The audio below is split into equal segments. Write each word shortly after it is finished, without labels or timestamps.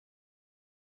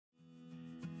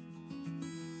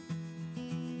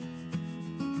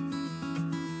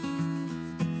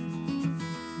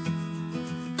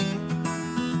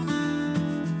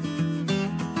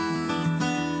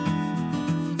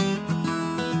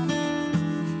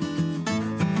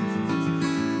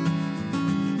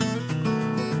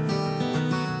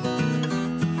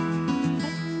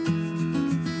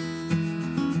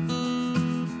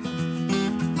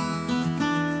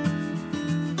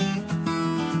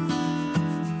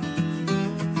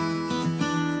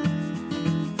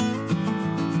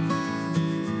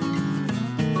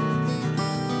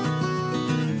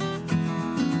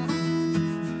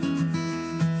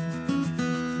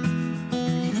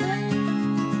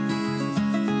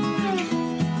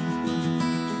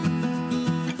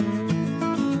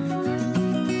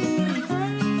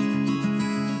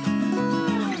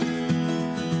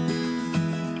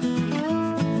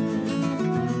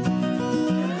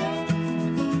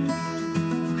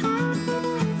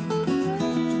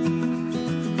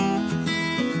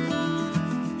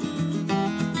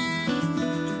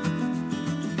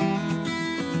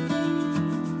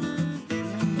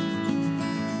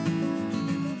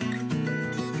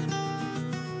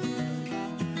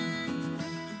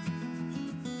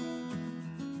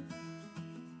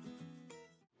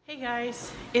Hey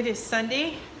guys, it is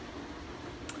Sunday,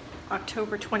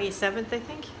 October 27th, I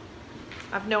think.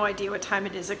 I have no idea what time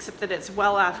it is, except that it's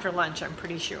well after lunch, I'm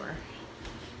pretty sure.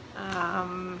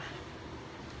 I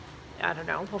don't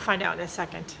know, we'll find out in a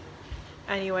second.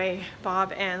 Anyway,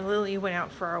 Bob and Lily went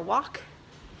out for a walk.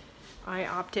 I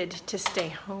opted to stay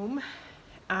home.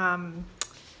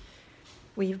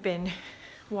 We've been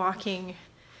walking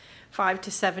 5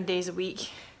 to 7 days a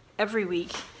week, every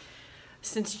week.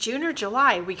 Since June or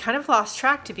July. We kind of lost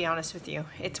track, to be honest with you.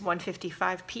 It's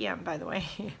 1:55 p.m. by the way.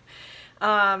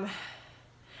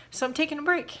 So I'm taking a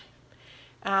break.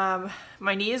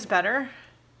 My knee is better.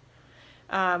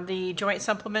 The joint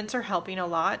supplements are helping a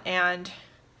lot, and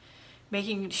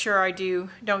making sure I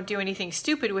don't do anything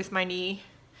stupid with my knee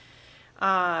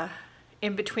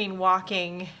in between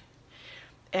walking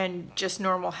and just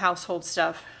normal household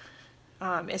stuff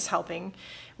is helping.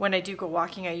 When I do go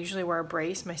walking, I usually wear a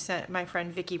brace. My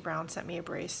friend Vicki Brown sent me a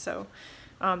brace, so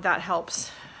that helps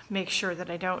make sure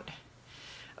that I don't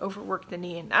overwork the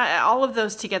knee. And all of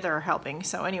those together are helping.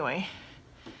 So anyway,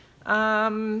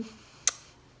 what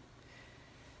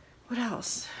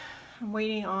else? I'm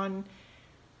waiting on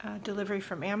delivery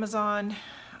from Amazon.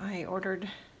 I ordered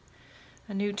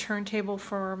a new turntable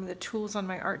for the tools on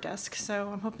my art desk,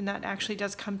 so I'm hoping that actually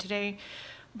does come today.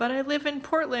 But I live in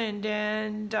Portland,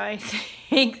 and I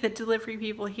think the delivery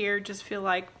people here just feel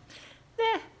like,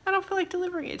 I don't feel like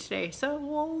delivering it today, so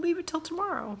we'll leave it till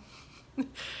tomorrow.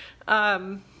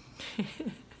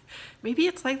 Maybe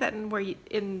it's like that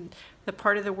in the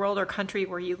part of the world or country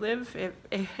where you live.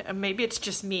 Maybe it's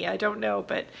just me, I don't know,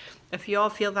 but if you all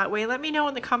feel that way, let me know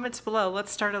in the comments below. Let's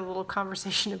start a little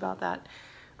conversation about that.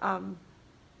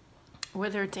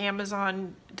 Whether it's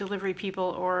Amazon delivery people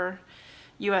or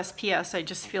USPS, I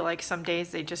just feel like some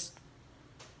days they just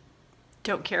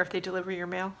don't care if they deliver your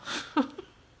mail.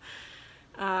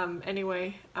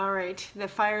 Anyway, all right. The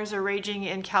fires are raging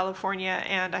in California,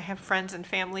 and I have friends and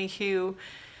family who,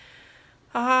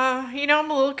 I'm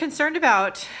a little concerned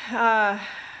about.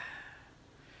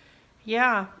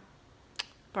 Yeah,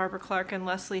 Barbara Clark and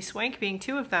Leslie Swank being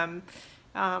two of them.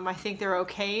 I think they're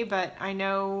okay, but I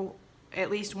know at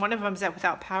least one of them's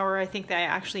without power. I think that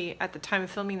actually, at the time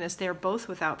of filming this, they're both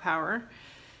without power.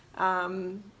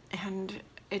 And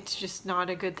it's just not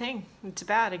a good thing. It's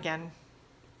bad again.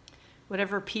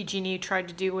 Whatever PG&E tried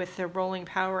to do with the rolling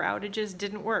power outages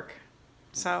didn't work.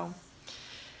 So,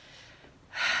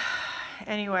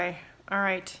 anyway, all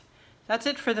right. That's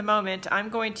it for the moment. I'm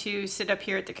going to sit up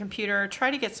here at the computer,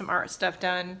 try to get some art stuff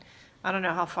done. I don't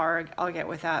know how far I'll get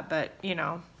with that, but,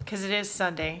 because it is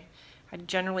Sunday. I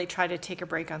generally try to take a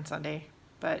break on Sunday,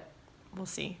 but we'll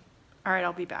see. All right,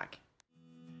 I'll be back.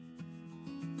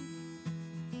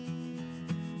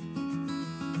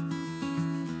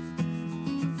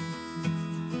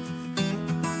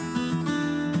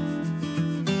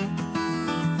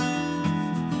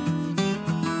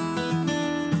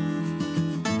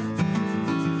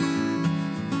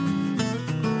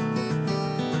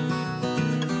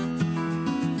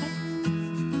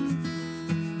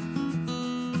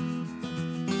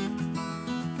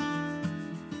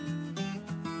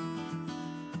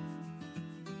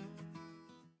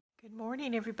 Good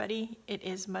morning, everybody. It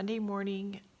is Monday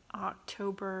morning,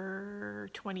 October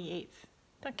 28th.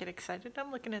 Don't get excited.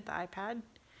 I'm looking at the iPad.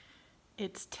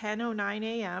 It's 10:09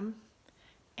 a.m.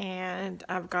 and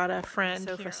I've got a friend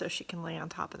sofa so she can lay on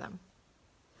top of them.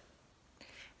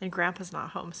 And Grandpa's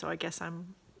not home, so I guess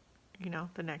I'm,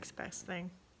 the next best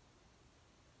thing.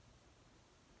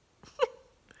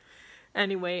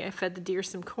 Anyway, I fed the deer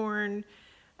some corn.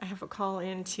 I have a call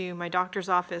into my doctor's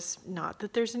office. Not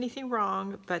that there's anything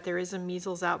wrong, but there is a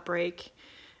measles outbreak.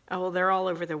 Well, they're all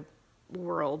over the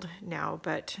world now,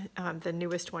 but the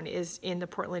newest one is in the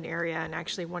Portland area, and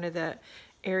actually one of the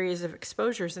areas of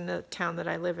exposures in the town that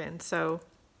I live in. So,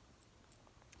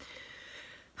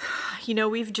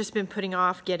 we've just been putting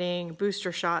off getting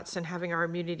booster shots and having our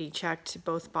immunity checked,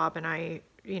 both Bob and I,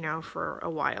 for a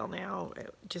while now.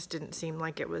 It just didn't seem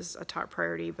like it was a top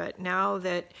priority, but now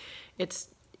that it's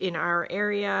in our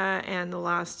area, and the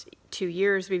last 2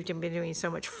 years we've been doing so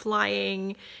much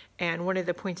flying, and one of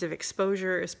the points of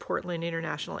exposure is Portland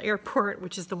International Airport,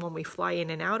 which is the one we fly in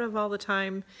and out of all the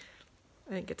time.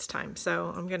 I think it's time.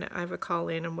 So I have a call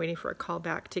in. I'm waiting for a call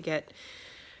back to get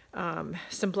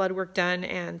some blood work done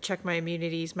and check my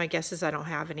immunities. My guess is I don't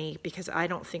have any, because I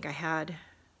don't think I had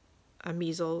a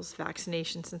measles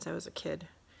vaccination since I was a kid.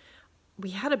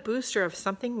 We had a booster of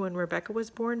something when Rebecca was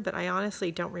born, but I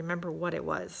honestly don't remember what it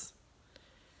was.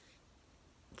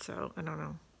 So, I don't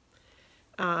know.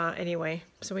 Anyway,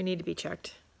 so we need to be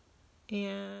checked.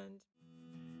 And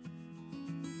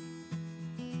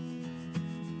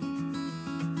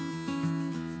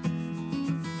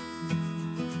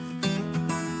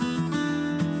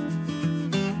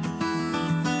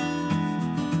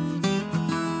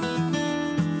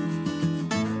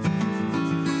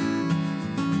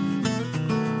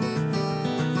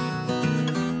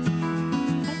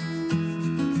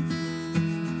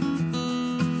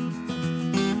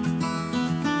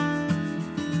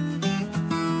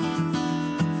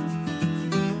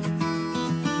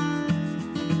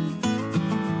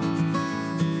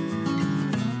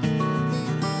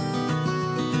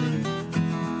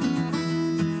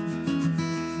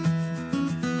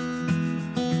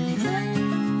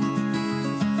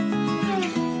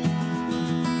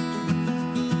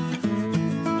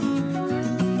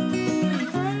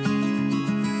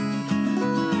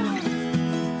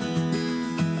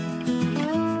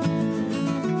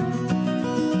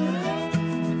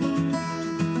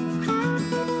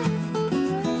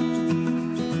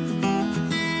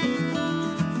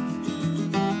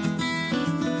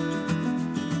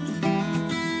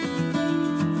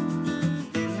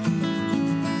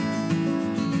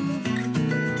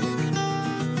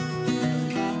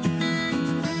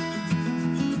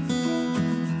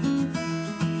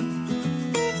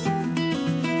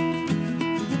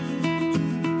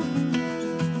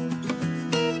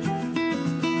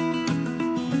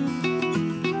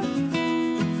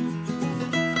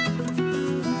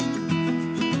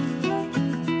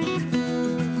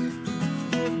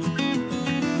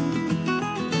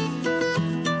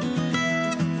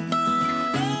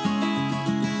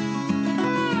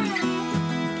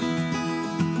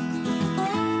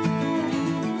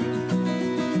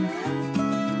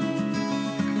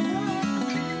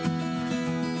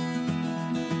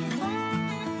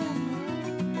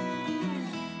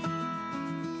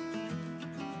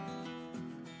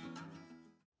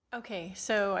Okay,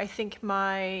 so I think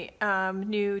my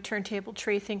new turntable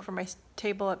tray thing for my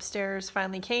table upstairs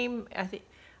finally came. I think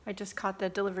I just caught the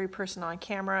delivery person on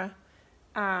camera.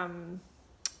 Up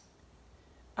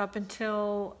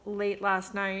until late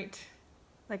last night,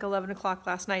 like 11 o'clock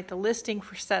last night, the listing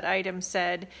for said item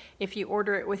said if you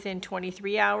order it within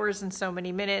 23 hours and so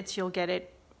many minutes, you'll get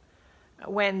it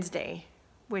Wednesday,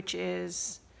 which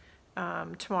is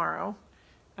tomorrow.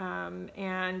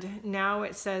 And now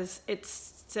it says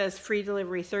free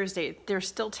delivery Thursday. They're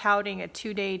still touting a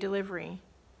 2-day delivery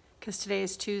because today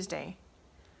is Tuesday.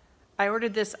 I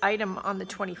ordered this item on the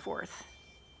 24th.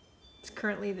 It's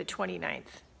currently the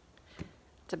 29th.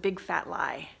 It's a big fat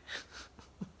lie.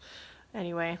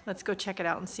 Anyway, let's go check it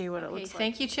out and see what it looks like.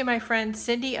 Thank you to my friend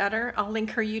Cindy Utter. I'll link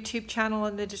her YouTube channel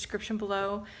in the description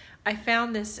below. I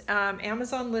found this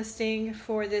Amazon listing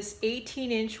for this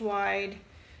 18-inch wide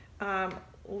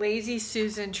Lazy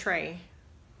Susan tray.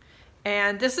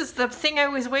 And this is the thing I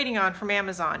was waiting on from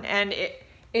Amazon. And it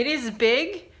is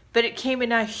big, but it came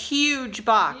in a huge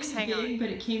box. Hang on. But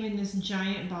it came in this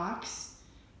giant box.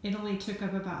 It only took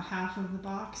up about half of the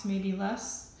box, maybe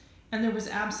less. And there was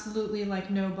absolutely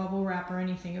like no bubble wrap or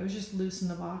anything. It was just loose in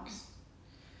the box.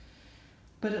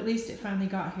 But at least it finally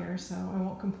got here, so I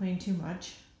won't complain too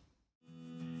much.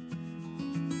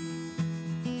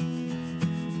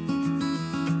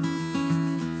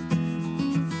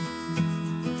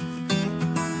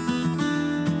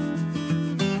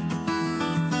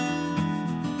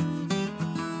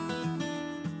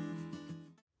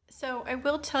 So I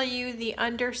will tell you the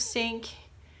under sink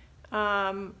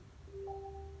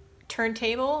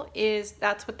turntable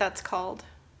that's what that's called.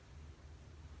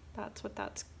 That's what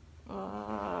that's,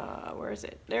 where is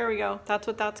it? There we go. That's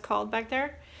what that's called back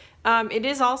there. It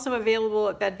is also available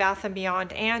at Bed Bath &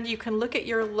 Beyond, and you can look at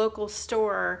your local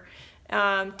store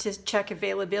to check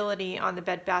availability on the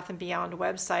Bed Bath & Beyond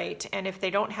website. And if they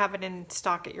don't have it in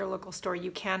stock at your local store,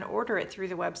 you can order it through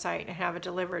the website and have it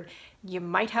delivered. You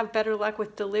might have better luck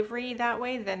with delivery that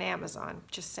way than Amazon,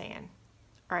 just saying.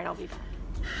 All right, I'll be back.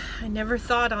 I never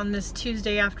thought on this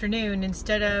Tuesday afternoon,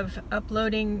 instead of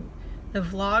uploading the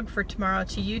vlog for tomorrow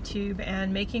to YouTube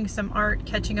and making some art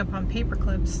catching up on paper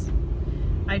clips,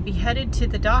 I'd be headed to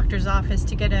the doctor's office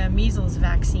to get a measles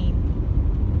vaccine.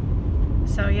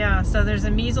 So yeah, so there's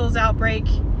a measles outbreak.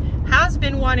 Has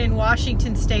been one in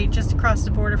Washington State, just across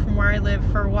the border from where I live,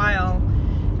 for a while.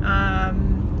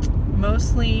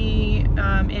 Mostly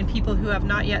in people who have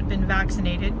not yet been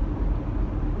vaccinated.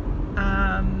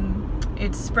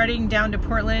 It's spreading down to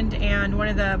Portland, and one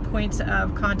of the points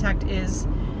of contact is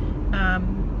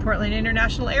Portland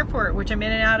International Airport, which I'm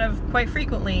in and out of quite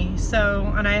frequently.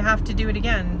 So, and I have to do it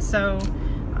again. So,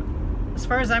 as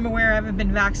far as I'm aware, I haven't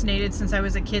been vaccinated since I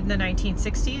was a kid in the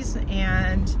 1960s,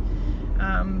 and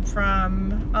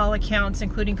from all accounts,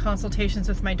 including consultations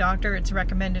with my doctor, it's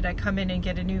recommended I come in and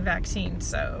get a new vaccine.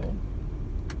 So,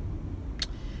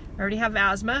 I already have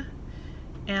asthma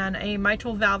and a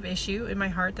mitral valve issue in my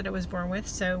heart that I was born with,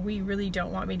 so we really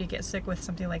don't want me to get sick with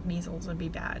something like measles. Would be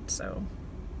bad, so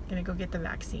I'm gonna go get the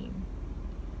vaccine.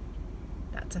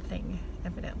 That's a thing,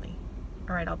 evidently.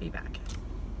 All right, I'll be back.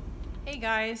 Hey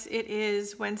guys, it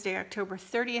is Wednesday, October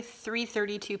 30th,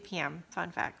 3:32 p.m.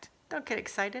 Fun fact. Don't get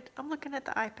excited. I'm looking at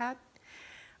the iPad.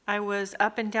 I was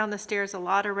up and down the stairs a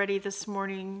lot already this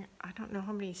morning. I don't know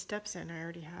how many steps in I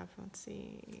already have. Let's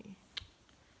see.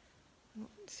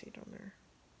 Let's see down there.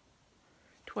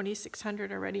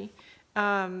 2,600 already.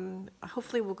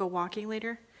 Hopefully we'll go walking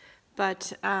later,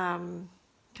 but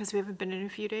because we haven't been in a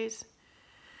few days.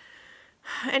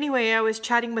 Anyway, I was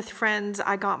chatting with friends.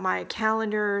 I got my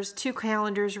calendars, 2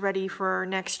 calendars ready for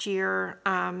next year.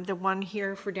 The one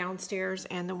here for downstairs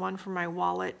and the one for my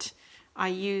wallet. I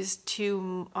used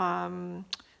 2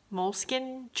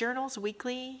 Moleskine journals,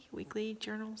 weekly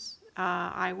journals.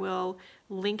 I will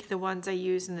link the ones I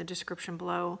use in the description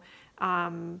below.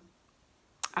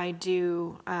 I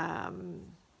do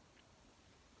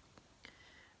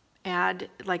add,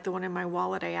 like the one in my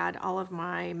wallet, I add all of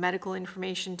my medical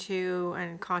information to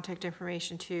and contact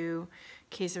information to.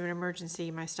 In case of an emergency,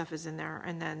 my stuff is in there.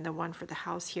 And then the one for the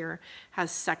house here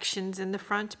has sections in the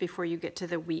front before you get to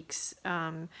the weeks.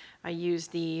 I use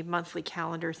the monthly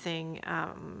calendar thing.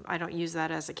 I don't use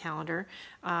that as a calendar.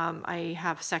 I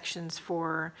have sections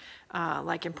for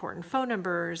like important phone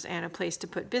numbers and a place to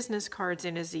put business cards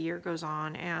in as the year goes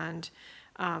on, and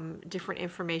different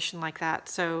information like that.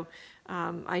 So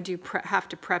I do have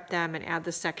to prep them and add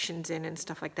the sections in and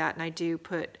stuff like that. And I do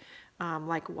put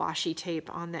like washi tape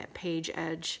on that page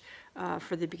edge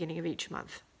for the beginning of each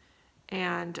month.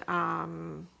 And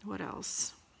what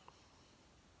else?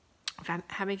 I'm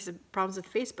having some problems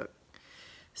with Facebook.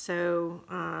 So,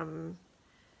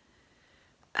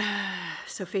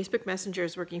 so Facebook Messenger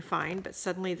is working fine, but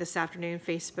suddenly this afternoon,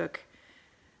 Facebook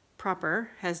proper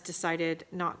has decided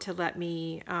not to let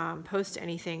me post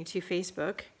anything to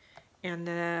Facebook, and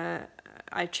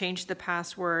I've changed the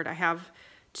password. I have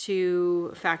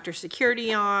two-factor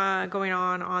security going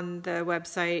on the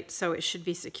website, so it should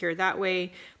be secure that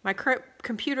way. My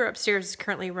computer upstairs is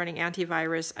currently running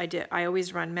antivirus. I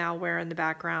always run malware in the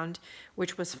background,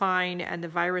 which was fine, and the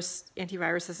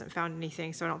antivirus hasn't found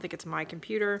anything, so I don't think it's my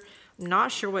computer. I'm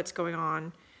not sure what's going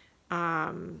on,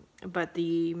 but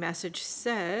the message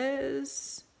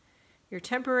says, you're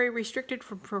temporarily restricted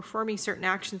from performing certain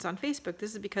actions on Facebook.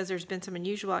 This is because there's been some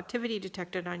unusual activity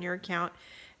detected on your account,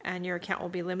 and your account will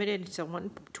be limited until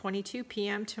 1:22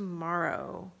 p.m.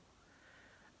 tomorrow.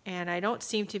 And I don't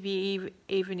seem to be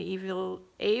able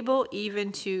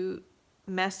even to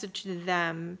message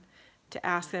them to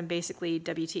ask them basically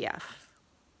WTF.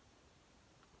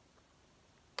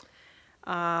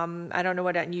 I don't know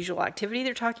what unusual activity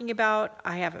they're talking about.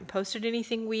 I haven't posted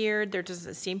anything weird. There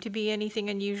doesn't seem to be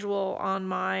anything unusual on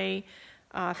my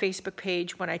Facebook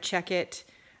page when I check it,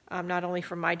 not only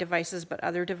from my devices, but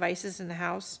other devices in the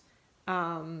house.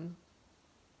 And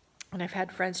I've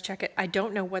had friends check it. I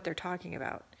don't know what they're talking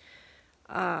about.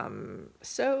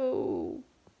 So,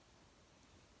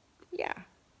 yeah.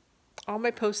 All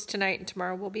my posts tonight and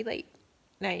tomorrow will be late.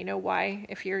 Now you know why.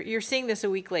 If you're seeing this a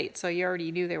week late, so you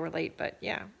already knew they were late, but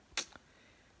yeah.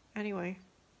 Anyway.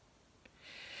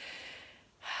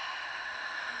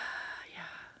 Yeah.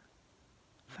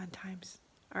 Fun times.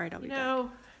 All right, I'll be back.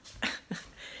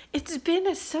 It's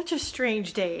been such a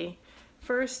strange day.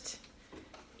 First,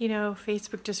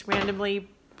 Facebook just randomly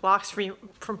blocks me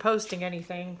from posting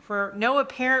anything for no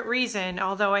apparent reason,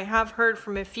 although I have heard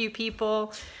from a few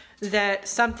people that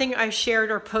something I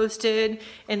shared or posted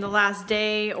in the last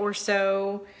day or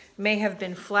so may have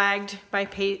been flagged by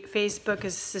Facebook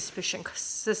as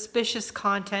suspicious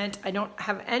content. I don't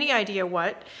have any idea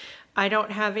what. I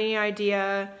don't have any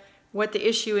idea what the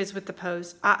issue is with the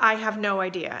post. I have no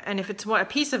idea. And if it's a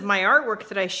piece of my artwork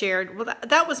that I shared, well,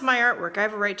 that was my artwork. I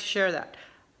have a right to share that.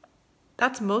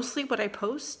 That's mostly what I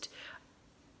post.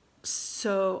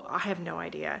 So I have no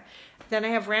idea. Then I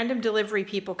have random delivery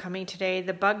people coming today.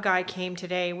 The bug guy came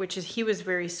today, he was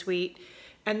very sweet.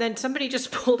 And then somebody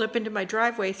just pulled up into my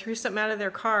driveway, threw something out of their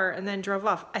car, and then drove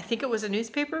off. I think it was a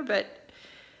newspaper, but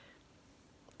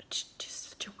it's just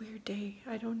such a weird day.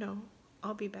 I don't know.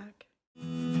 I'll be back.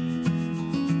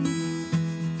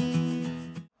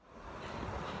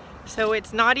 So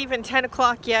it's not even 10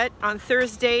 o'clock yet on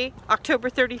Thursday, October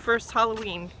 31st,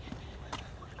 Halloween.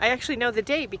 I actually know the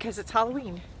day because it's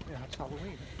Halloween. Yeah, it's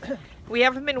Halloween. We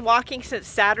haven't been walking since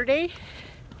Saturday.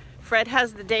 Fred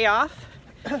has the day off.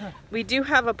 We do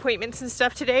have appointments and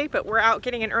stuff today, but we're out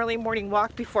getting an early morning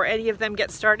walk before any of them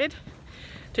get started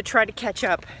to try to catch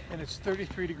up. And it's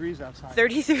 33 degrees outside.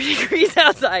 33 degrees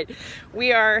outside.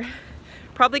 We are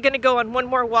probably going to go on one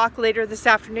more walk later this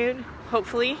afternoon,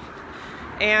 hopefully.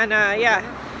 And yeah.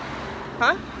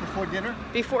 Huh? Before dinner?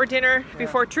 Before dinner, yeah.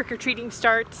 Before trick-or-treating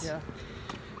starts. Yeah.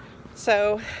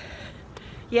 So,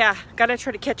 yeah, gotta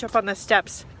try to catch up on the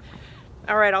steps.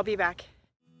 All right, I'll be back.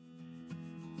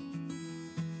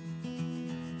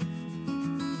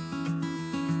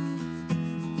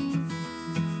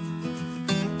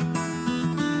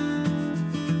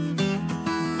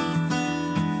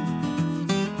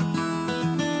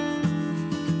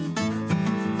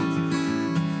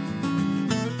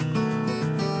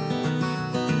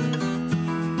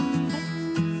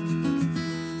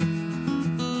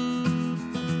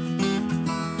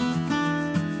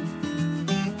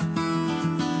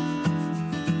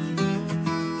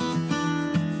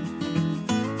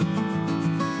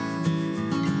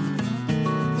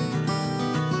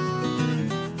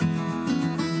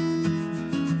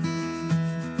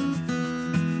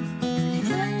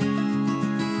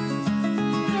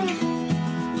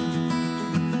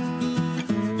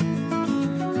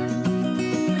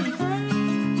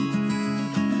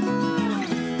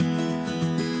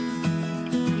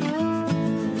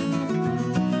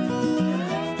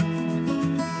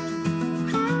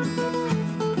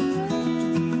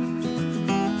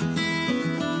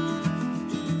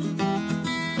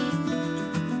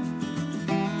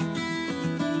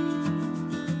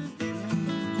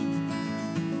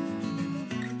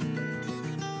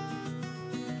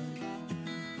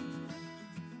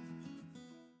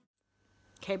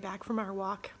 Okay, back from our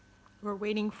walk. We're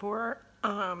waiting for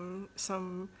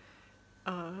some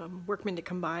workmen to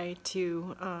come by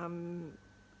to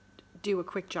do a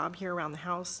quick job here around the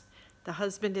house. The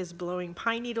husband is blowing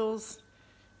pine needles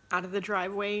out of the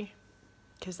driveway,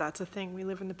 because that's a thing. We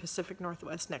live in the Pacific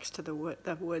Northwest next to the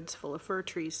woods full of fir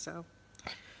trees, so.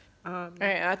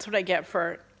 That's what I get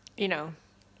for, you know,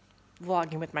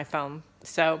 vlogging with my phone.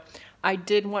 So I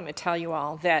did want to tell you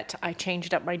all that I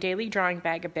changed up my daily drawing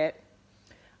bag a bit.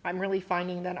 I'm really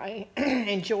finding that I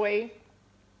enjoy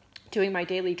doing my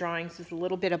daily drawings with a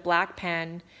little bit of black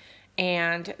pen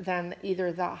and then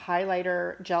either the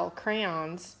highlighter gel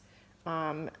crayons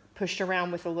pushed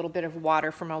around with a little bit of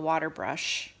water from a water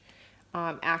brush,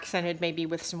 accented maybe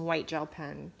with some white gel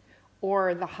pen,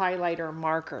 or the highlighter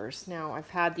markers. Now I've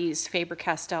had these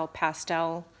Faber-Castell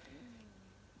pastel,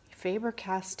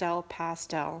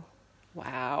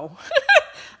 wow,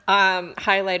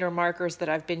 highlighter markers that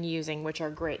I've been using, which are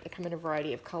great. They come in a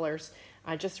variety of colors.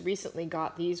 I just recently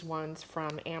got these ones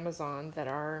from Amazon that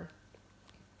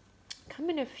come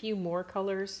in a few more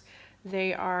colors.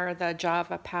 They are the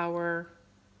Java Power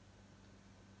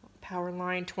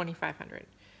Line 2500.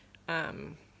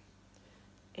 And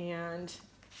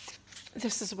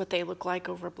this is what they look like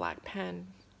over black pen.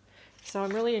 So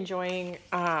I'm really enjoying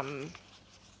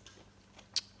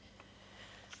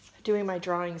doing my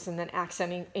drawings and then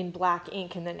accenting in black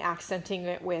ink and then accenting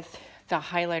it with the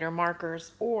highlighter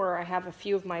markers. Or I have a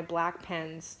few of my black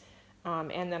pens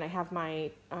and then I have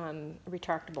my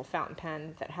retractable fountain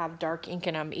pen that have dark ink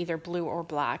in them, either blue or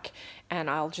black, and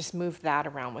I'll just move that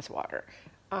around with water.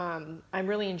 I'm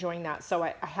really enjoying that. So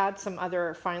I had some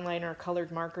other fine liner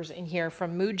colored markers in here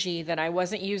from Muji that I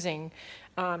wasn't using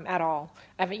at all.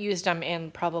 I haven't used them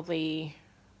in probably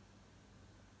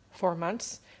 4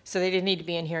 months, so they didn't need to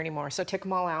be in here anymore. So I took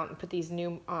them all out and put these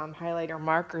new highlighter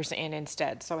markers in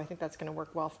instead. So I think that's going to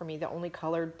work well for me. The only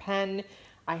colored pen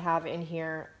I have in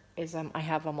here is I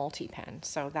have a multi pen,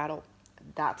 so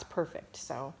that's perfect.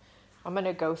 So I'm going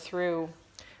to go through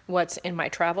what's in my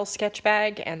travel sketch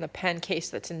bag and the pen case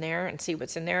that's in there and see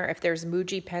what's in there. If there's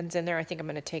Muji pens in there, I think I'm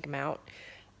going to take them out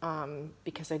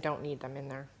because I don't need them in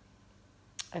there.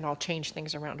 And I'll change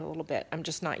things around a little bit. I'm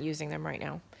just not using them right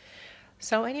now.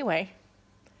 So anyway,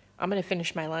 I'm going to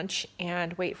finish my lunch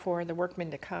and wait for the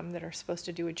workmen to come that are supposed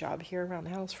to do a job here around the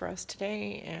house for us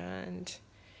today. And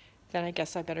then I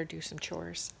guess I better do some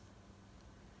chores.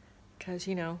 Because,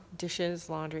 you know, dishes,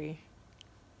 laundry,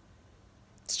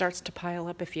 starts to pile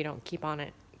up if you don't keep on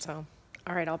it. So,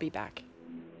 all right, I'll be back.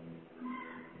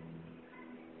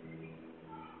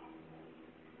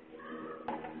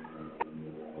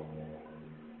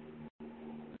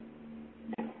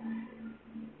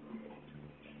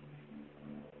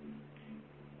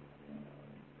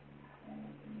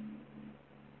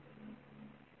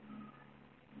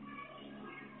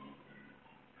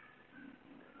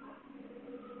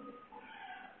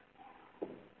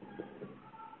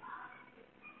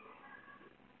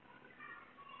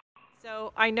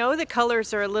 So I know the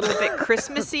colors are a little bit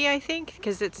Christmassy, I think,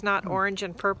 because it's not orange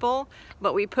and purple,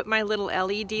 but we put my little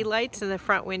LED lights in the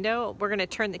front window. We're going to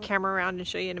turn the camera around and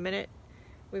show you in a minute.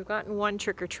 We've gotten one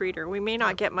trick-or-treater. We may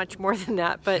not get much more than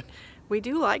that, but we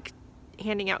do like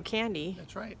handing out candy.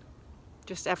 That's right.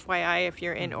 Just FYI if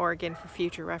you're in Oregon for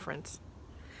future reference.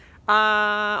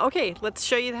 Okay, let's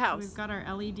show you the house. So we've got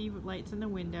our LED lights in the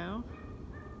window.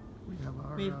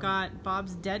 We've got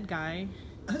Bob's dead guy.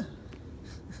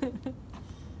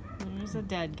 There's a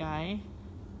dead guy.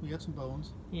 We got some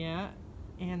bones. Yeah.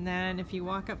 And then if you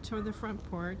walk up toward the front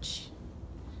porch,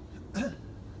 we've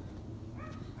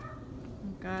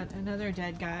got another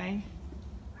dead guy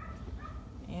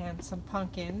and some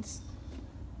pumpkins.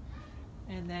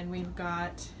 And then we've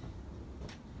got,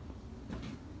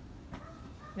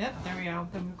 yep, there we go.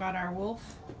 Then we've got our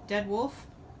wolf, dead wolf,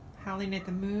 howling at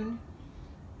the moon.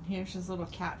 And here's his little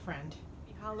cat friend.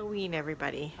 Halloween,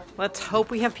 everybody. Let's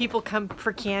hope we have people come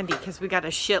for candy because we got a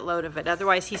shitload of it.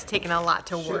 Otherwise, he's taking a lot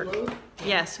to work. Shitload?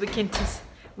 Yes, we can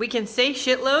say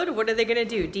shitload. What are they gonna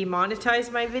do?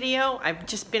 Demonetize my video? I've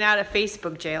just been out of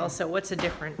Facebook jail, so what's the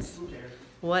difference?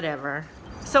 Whatever.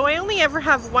 So I only ever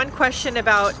have one question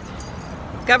about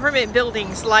government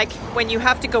buildings, like when you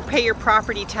have to go pay your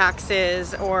property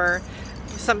taxes or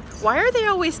why are they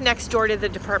always next door to the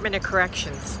Department of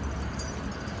Corrections?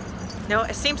 No,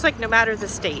 it seems like no matter the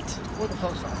state. Or the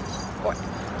post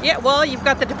office. Yeah, well, you've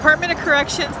got the Department of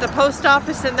Corrections, the post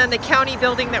office, and then the county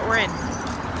building that we're in.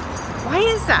 Why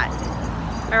is that?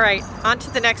 All right, on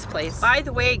to the next place. By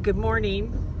the way, good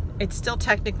morning. It's still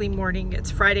technically morning.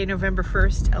 It's Friday, November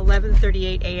 1st,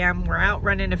 11:38 a.m. We're out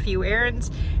running a few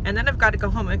errands, and then I've got to go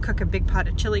home and cook a big pot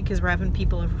of chili because we're having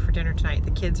people over for dinner tonight.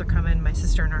 The kids are coming. My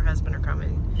sister and her husband are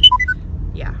coming.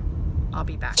 Yeah, I'll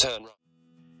be back. Turn right.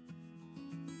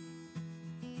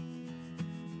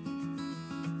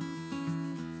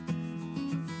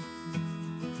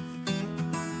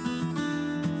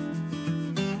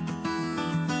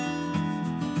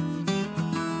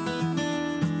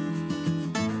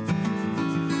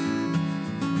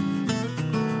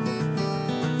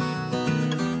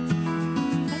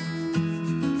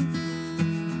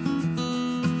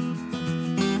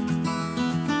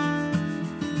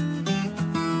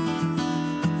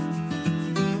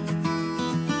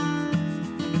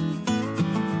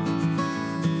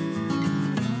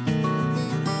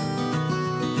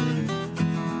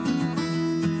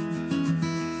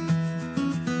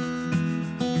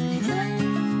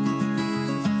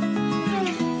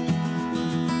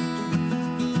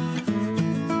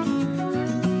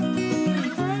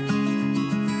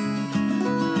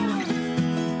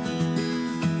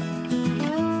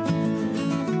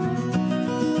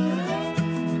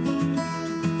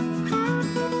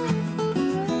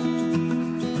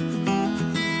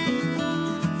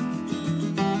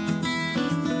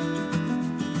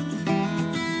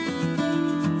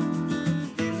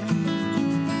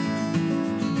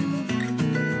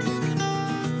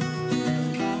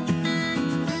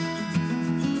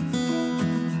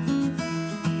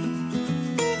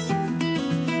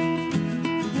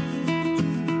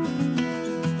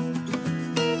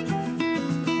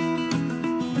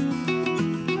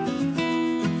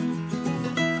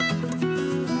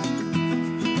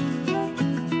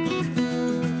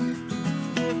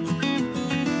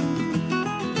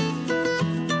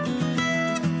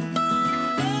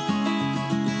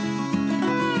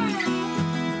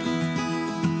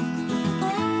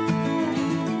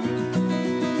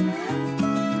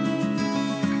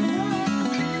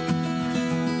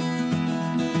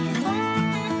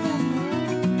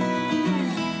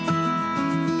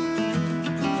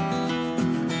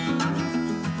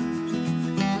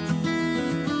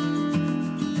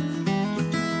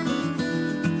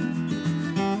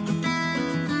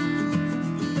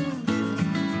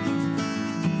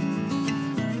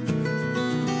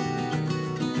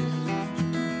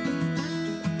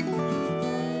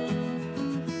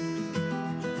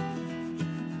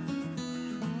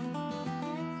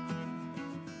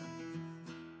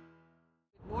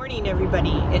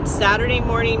 everybody. It's Saturday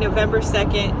morning, November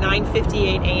 2nd,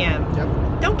 9:58 a.m.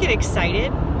 Yep. Don't get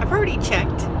excited. I've already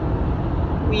checked.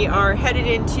 We are headed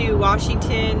into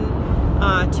Washington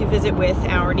to visit with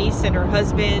our niece and her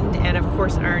husband, and of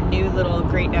course our new little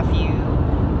great-nephew,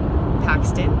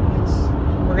 Paxton. Yes.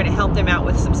 We're going to help them out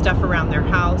with some stuff around their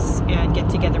house and get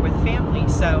together with family.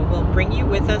 So we'll bring you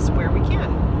with us where we can.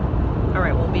 All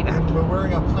right, we'll be back. And we're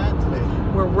wearing a plaid today.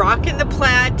 We're rocking the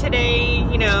plaid today,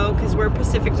 you know, because we're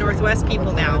Pacific Northwest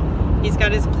people now. He's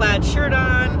got his plaid shirt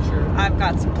on. I've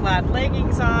got some plaid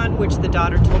leggings on, which the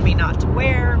daughter told me not to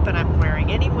wear, but I'm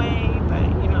wearing anyway. But,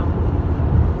 you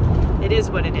know, it is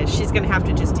what it is. She's going to have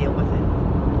to just deal with it.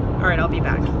 All right, I'll be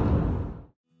back.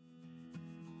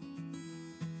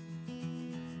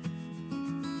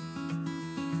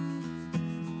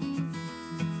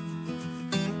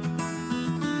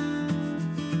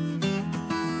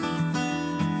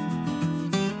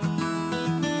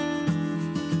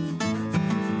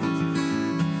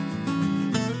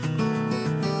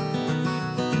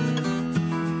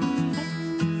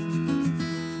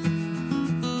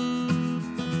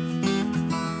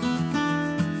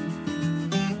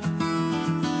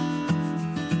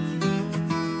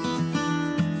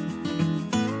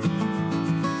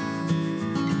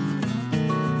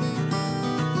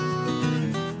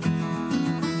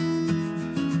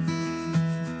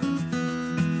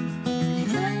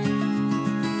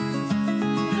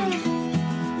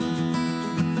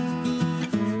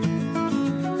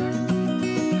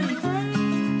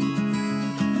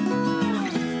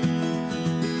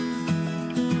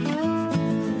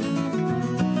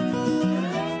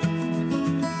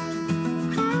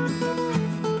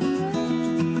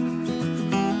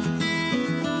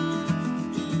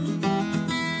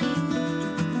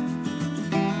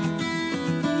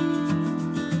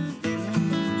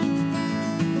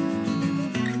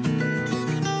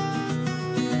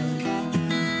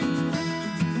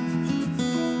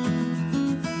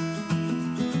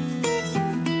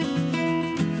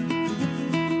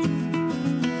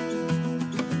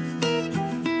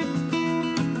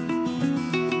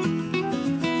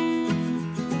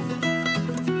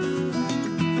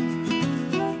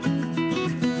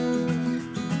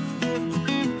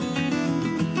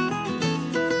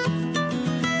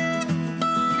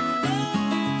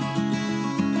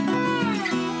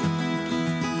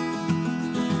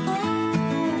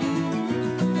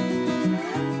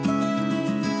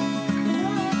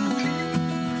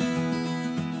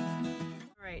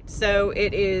 So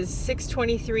it is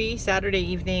 6:23 Saturday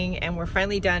evening, and we're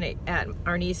finally done at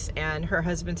our niece and her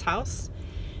husband's house.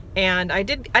 And I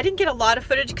didn't get a lot of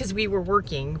footage because we were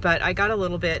working, but I got a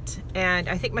little bit, and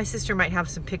I think my sister might have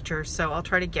some pictures, so I'll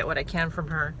try to get what I can from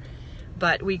her.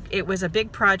 But it was a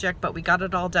big project, but we got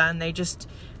it all done. They just,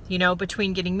 you know,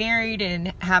 between getting married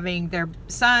and having their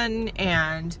son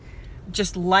and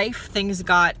just life, things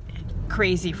got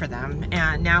crazy for them,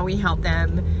 and now we help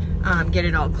them get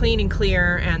it all clean and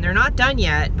clear, and they're not done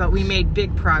yet, but we made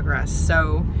big progress,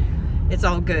 so it's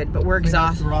all good. But we're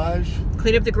exhausted.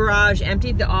 Cleaned up the garage,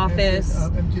 emptied the office.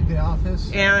 Emptied the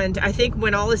office. And I think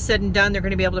when all is said and done, they're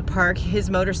going to be able to park his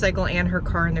motorcycle and her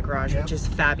car in the garage, yep, which is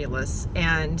fabulous.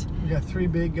 And we got 3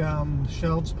 big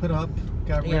shelves put up.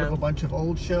 Got rid of a bunch of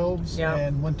old shelves, yep,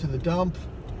 and went to the dump.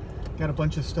 Got a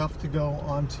bunch of stuff to go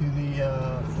onto the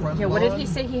front lawn. What did he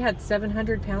say? He had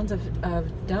 700 pounds of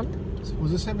dump?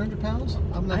 Was it 700 pounds?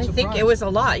 I'm not surprised. I think it was a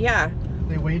lot, yeah.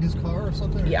 They weighed his car or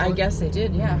something? Yeah, I guess they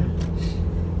did, yeah.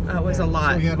 It was a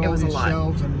lot. So he had all these lot.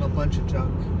 shelves and a bunch of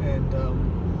junk, and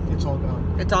it's all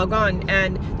gone. It's all gone,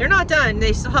 and they're not done.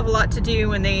 They still have a lot to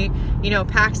do, and they, you know,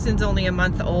 Paxton's only a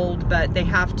month old, but they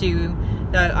have to,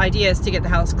 the idea is to get the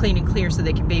house clean and clear so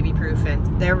they can baby-proof,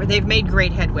 and they've made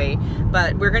great headway.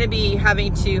 But we're going to be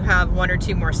having to have 1 or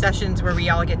 2 more sessions where we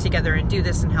all get together and do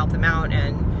this and help them out,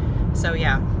 and so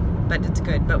yeah, but it's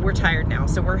good. But we're tired now,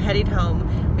 so we're headed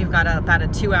home. We've got about a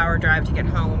 2-hour drive to get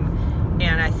home,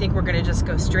 and I think we're going to just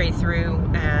go straight through,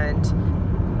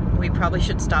 and we probably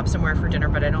should stop somewhere for dinner,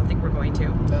 but I don't think we're going to.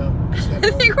 No.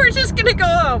 I think we're just going to go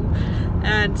home.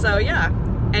 And so, yeah.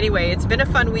 Anyway, it's been a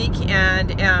fun week,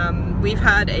 and we've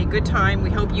had a good time. We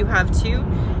hope you have too.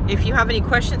 If you have any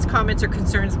questions, comments, or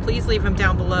concerns, please leave them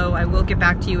down below. I will get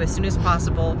back to you as soon as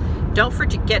possible. Don't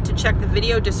forget to check the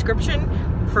video description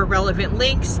for relevant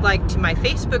links, like to my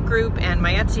Facebook group and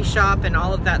my Etsy shop and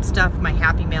all of that stuff, my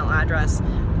Happy Mail address.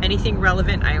 Anything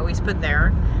relevant, I always put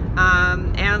there.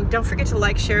 And don't forget to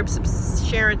like, share,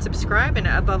 and subscribe, and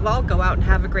above all, go out and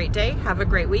have a great day, have a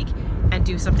great week, and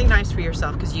do something nice for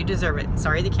yourself, because you deserve it.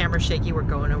 Sorry the camera's shaky, we're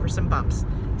going over some bumps.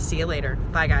 See you later.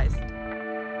 Bye, guys.